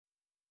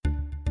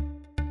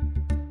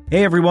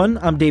Hey everyone,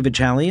 I'm David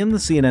Chalian, the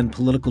CNN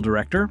political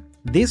director.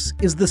 This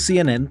is the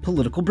CNN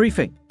Political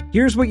Briefing.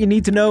 Here's what you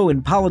need to know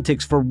in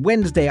politics for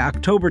Wednesday,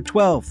 October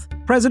 12th.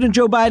 President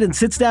Joe Biden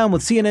sits down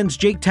with CNN's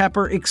Jake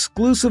Tapper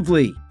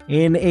exclusively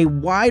in a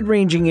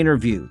wide-ranging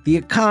interview. The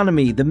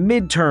economy, the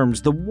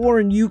midterms, the war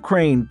in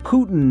Ukraine,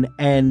 Putin,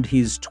 and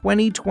his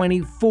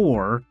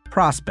 2024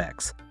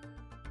 prospects.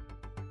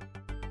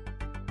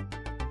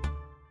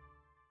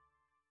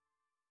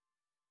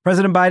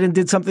 President Biden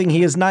did something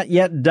he has not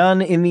yet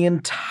done in the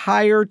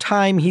entire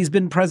time he's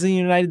been president of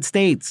the United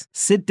States.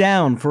 Sit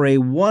down for a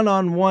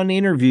one-on-one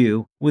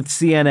interview with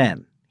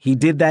CNN. He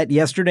did that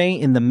yesterday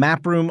in the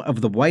map room of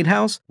the White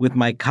House with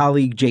my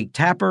colleague Jake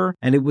Tapper,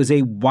 and it was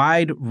a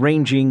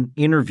wide-ranging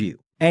interview.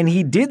 And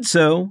he did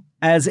so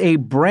as a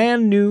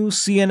brand new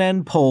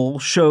CNN poll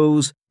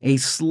shows a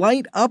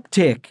slight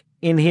uptick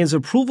in his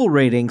approval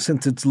rating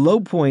since its low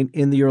point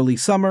in the early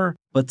summer,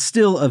 but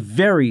still a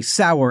very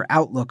sour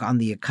outlook on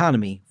the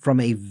economy from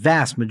a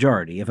vast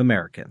majority of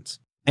Americans.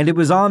 And it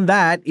was on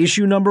that,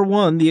 issue number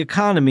one, the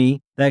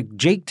economy, that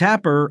Jake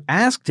Tapper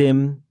asked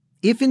him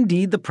if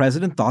indeed the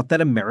president thought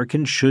that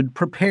Americans should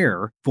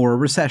prepare for a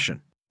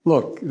recession.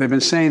 Look, they've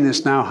been saying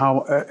this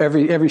now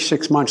every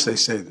 6 months they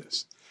say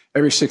this.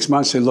 Every 6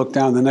 months they look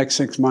down the next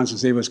 6 months and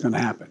see what's going to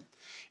happen.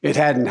 It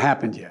hadn't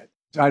happened yet.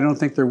 I don't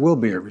think there will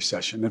be a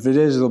recession. If it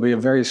is, it'll be a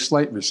very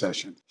slight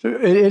recession. So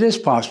it is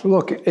possible.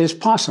 Look, it's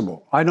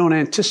possible. I don't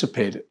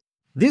anticipate it.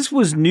 This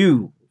was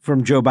new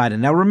from Joe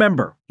Biden. Now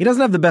remember, he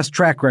doesn't have the best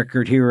track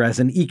record here as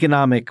an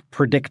economic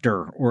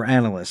predictor or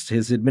analyst.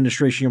 His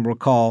administration, you'll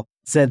recall,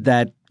 said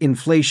that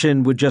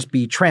inflation would just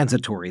be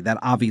transitory. That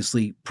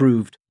obviously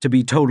proved to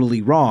be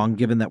totally wrong,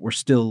 given that we're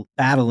still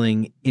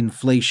battling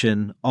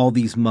inflation all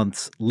these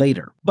months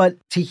later. But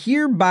to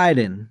hear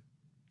Biden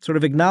sort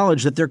of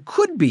acknowledge that there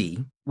could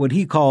be what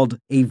he called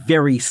a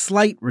very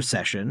slight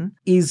recession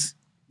is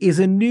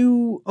a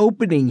new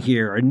opening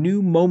here, a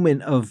new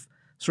moment of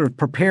sort of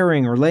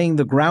preparing or laying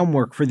the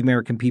groundwork for the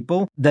American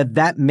people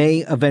that may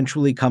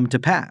eventually come to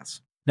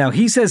pass. Now,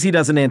 he says he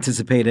doesn't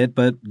anticipate it,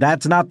 but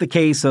that's not the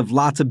case of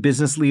lots of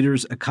business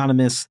leaders,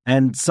 economists,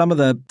 and some of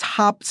the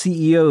top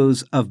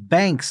CEOs of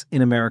banks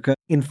in America.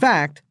 In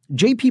fact,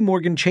 JP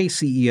Morgan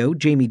Chase CEO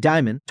Jamie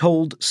Dimon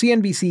told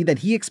CNBC that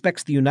he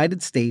expects the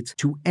United States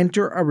to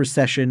enter a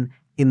recession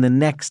in the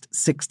next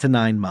 6 to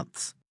 9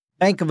 months.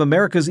 Bank of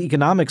America's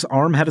economics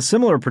arm had a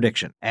similar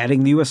prediction,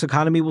 adding the U.S.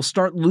 economy will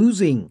start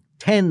losing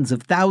tens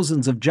of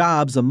thousands of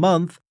jobs a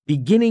month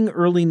beginning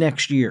early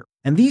next year.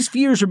 And these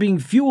fears are being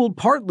fueled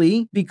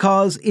partly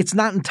because it's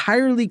not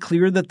entirely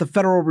clear that the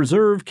Federal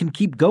Reserve can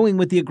keep going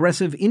with the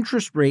aggressive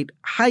interest rate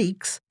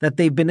hikes that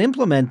they've been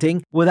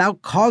implementing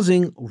without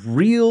causing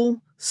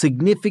real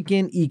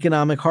significant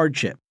economic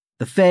hardship.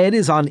 The Fed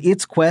is on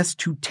its quest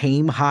to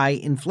tame high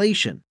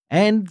inflation,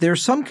 and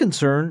there's some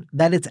concern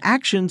that its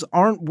actions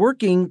aren't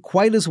working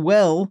quite as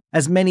well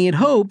as many had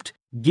hoped,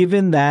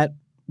 given that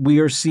we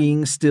are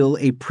seeing still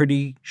a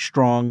pretty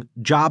strong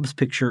jobs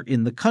picture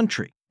in the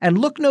country. And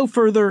look no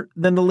further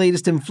than the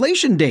latest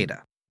inflation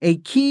data. A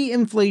key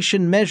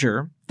inflation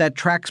measure that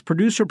tracks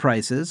producer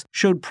prices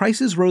showed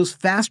prices rose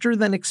faster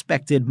than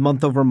expected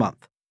month over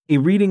month. A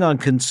reading on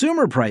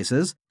consumer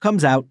prices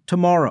comes out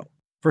tomorrow.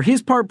 For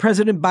his part,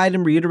 President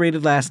Biden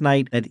reiterated last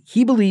night that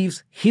he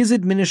believes his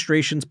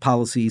administration's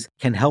policies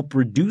can help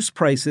reduce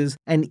prices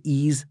and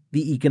ease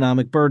the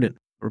economic burden.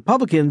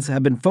 Republicans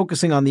have been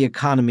focusing on the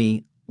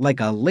economy like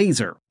a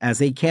laser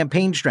as a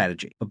campaign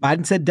strategy. But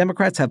Biden said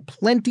Democrats have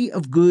plenty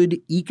of good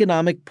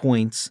economic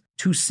points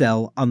to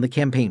sell on the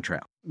campaign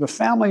trail. The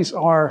families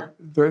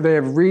they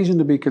have reason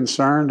to be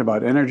concerned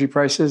about energy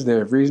prices. They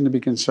have reason to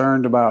be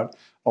concerned about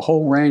a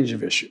whole range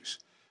of issues.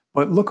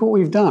 But look what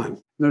we've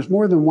done. There's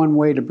more than one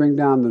way to bring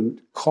down the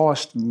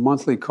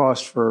monthly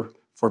cost for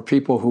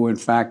people who, in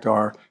fact,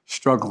 are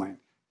struggling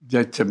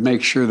to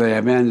make sure they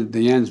have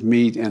the ends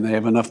meet and they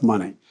have enough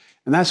money.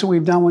 And that's what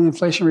we've done with the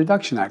Inflation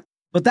Reduction Act.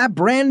 But that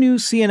brand new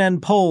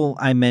CNN poll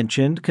I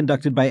mentioned,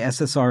 conducted by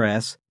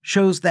SSRS,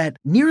 shows that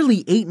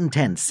nearly 8 in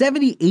 10,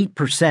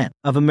 78%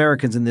 of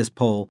Americans in this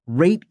poll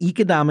rate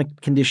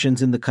economic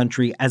conditions in the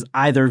country as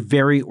either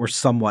very or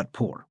somewhat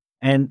poor.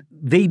 And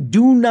they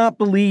do not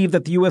believe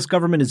that the U.S.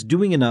 government is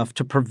doing enough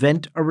to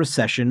prevent a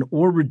recession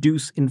or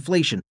reduce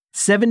inflation.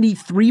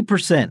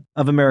 73%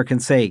 of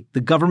Americans say the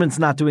government's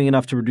not doing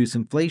enough to reduce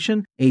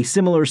inflation. A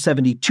similar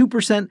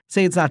 72%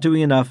 say it's not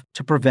doing enough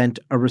to prevent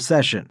a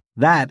recession.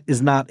 That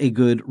is not a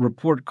good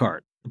report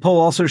card. The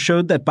poll also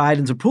showed that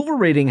Biden's approval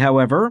rating,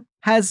 however,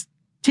 has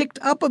ticked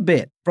up a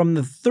bit from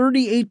the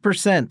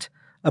 38%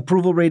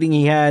 approval rating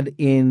he had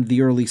in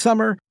the early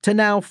summer to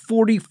now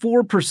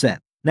 44%.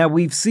 Now,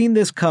 we've seen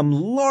this come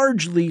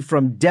largely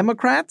from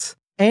Democrats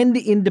and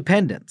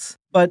independents,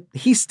 but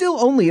he's still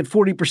only at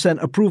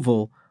 40%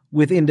 approval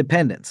with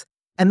independents.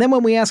 And then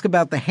when we ask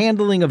about the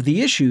handling of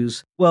the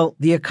issues, well,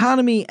 the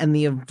economy and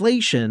the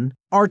inflation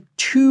are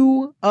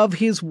two of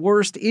his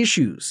worst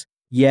issues.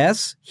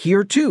 Yes,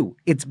 here too,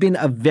 it's been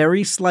a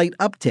very slight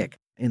uptick.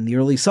 In the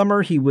early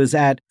summer, he was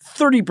at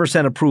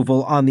 30%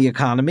 approval on the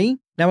economy.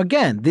 Now,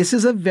 again, this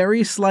is a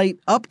very slight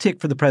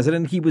uptick for the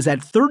president. He was at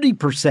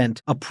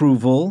 30%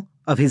 approval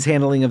of his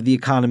handling of the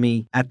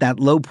economy at that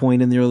low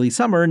point in the early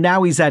summer.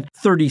 Now he's at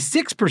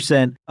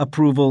 36%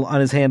 approval on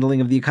his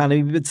handling of the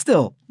economy, but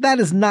still, that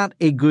is not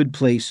a good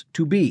place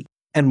to be.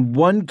 And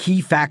one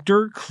key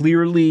factor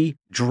clearly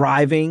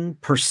driving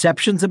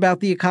perceptions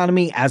about the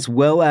economy as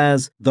well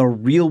as the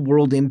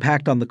real-world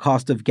impact on the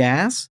cost of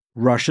gas,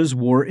 Russia's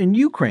war in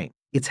Ukraine.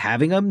 It's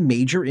having a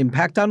major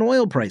impact on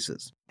oil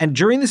prices. And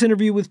during this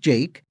interview with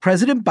Jake,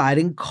 President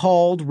Biden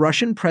called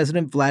Russian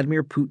President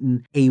Vladimir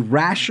Putin a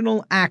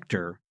rational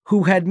actor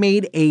who had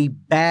made a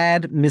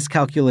bad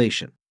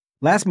miscalculation.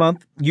 Last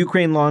month,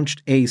 Ukraine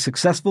launched a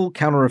successful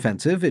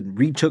counteroffensive. It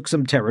retook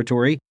some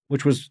territory,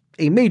 which was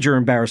a major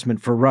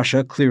embarrassment for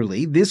Russia,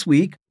 clearly. This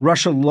week,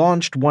 Russia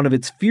launched one of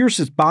its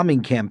fiercest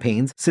bombing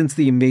campaigns since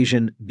the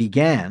invasion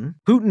began.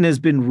 Putin has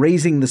been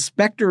raising the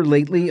specter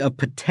lately of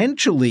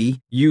potentially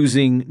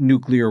using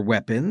nuclear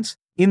weapons.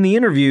 In the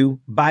interview,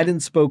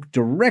 Biden spoke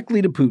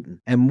directly to Putin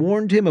and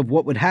warned him of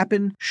what would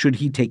happen should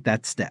he take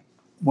that step.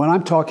 What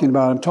I'm talking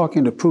about, I'm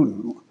talking to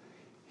Putin.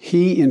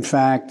 He, in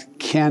fact,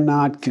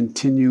 cannot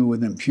continue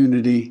with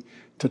impunity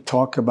to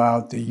talk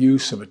about the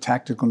use of a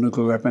tactical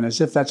nuclear weapon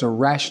as if that's a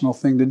rational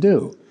thing to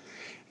do.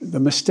 The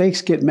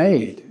mistakes get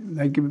made,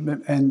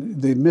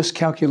 and the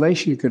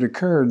miscalculation could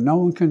occur. No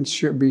one can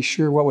be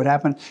sure what would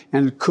happen,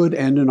 and it could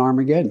end in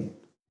Armageddon.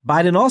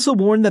 Biden also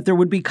warned that there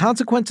would be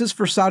consequences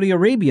for Saudi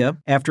Arabia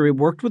after it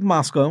worked with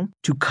Moscow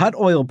to cut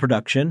oil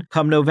production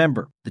come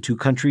November. The two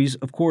countries,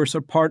 of course, are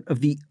part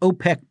of the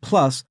OPEC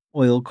Plus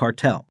oil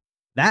cartel.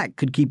 That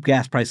could keep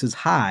gas prices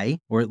high,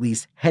 or at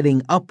least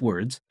heading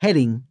upwards,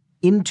 heading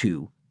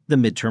into the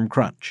midterm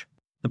crunch.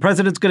 The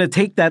president's going to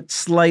take that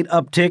slight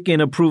uptick in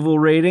approval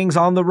ratings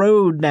on the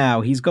road now.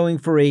 He's going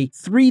for a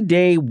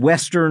 3-day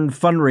Western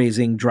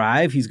fundraising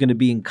drive. He's going to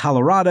be in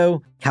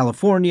Colorado,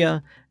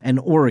 California, and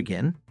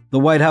Oregon. The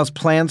White House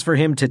plans for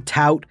him to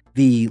tout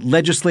the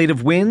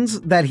legislative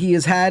wins that he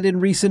has had in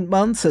recent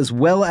months, as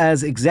well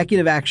as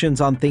executive actions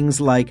on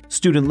things like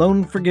student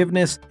loan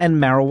forgiveness and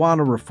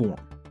marijuana reform.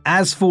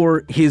 As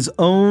for his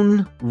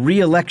own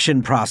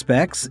re-election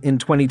prospects in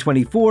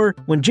 2024,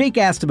 when Jake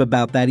asked him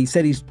about that, he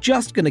said he's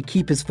just going to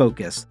keep his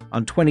focus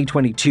on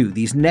 2022,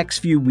 these next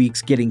few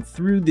weeks getting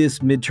through this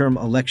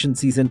midterm election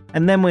season.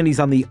 And then when he's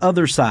on the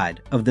other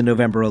side of the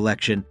November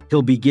election,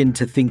 he'll begin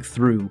to think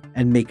through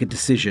and make a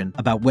decision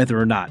about whether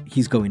or not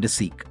he's going to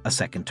seek a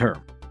second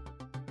term.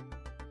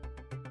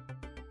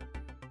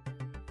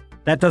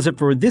 That does it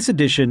for this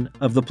edition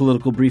of The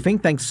Political Briefing.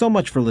 Thanks so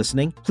much for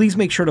listening. Please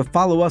make sure to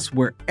follow us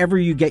wherever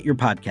you get your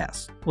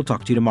podcasts. We'll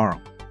talk to you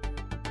tomorrow.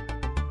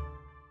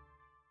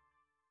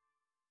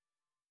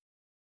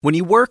 When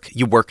you work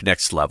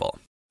next level.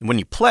 And when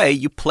you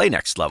play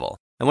next level.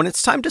 And when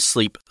it's time to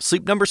sleep,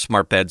 Sleep Number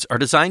smart beds are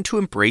designed to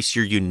embrace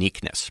your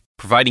uniqueness,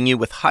 providing you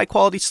with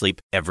high-quality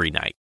sleep every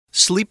night.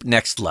 Sleep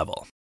next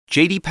level.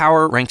 J.D.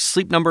 Power ranks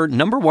Sleep Number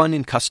 #1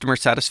 in customer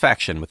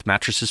satisfaction with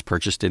mattresses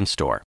purchased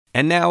in-store.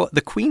 And now,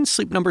 the Queen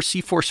Sleep Number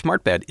C4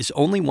 smart bed is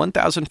only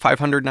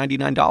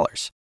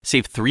 $1,599.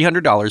 Save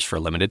 $300 for a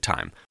limited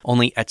time,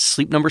 only at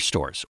Sleep Number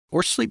stores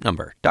or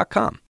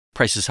sleepnumber.com.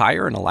 Prices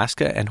higher in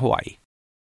Alaska and Hawaii.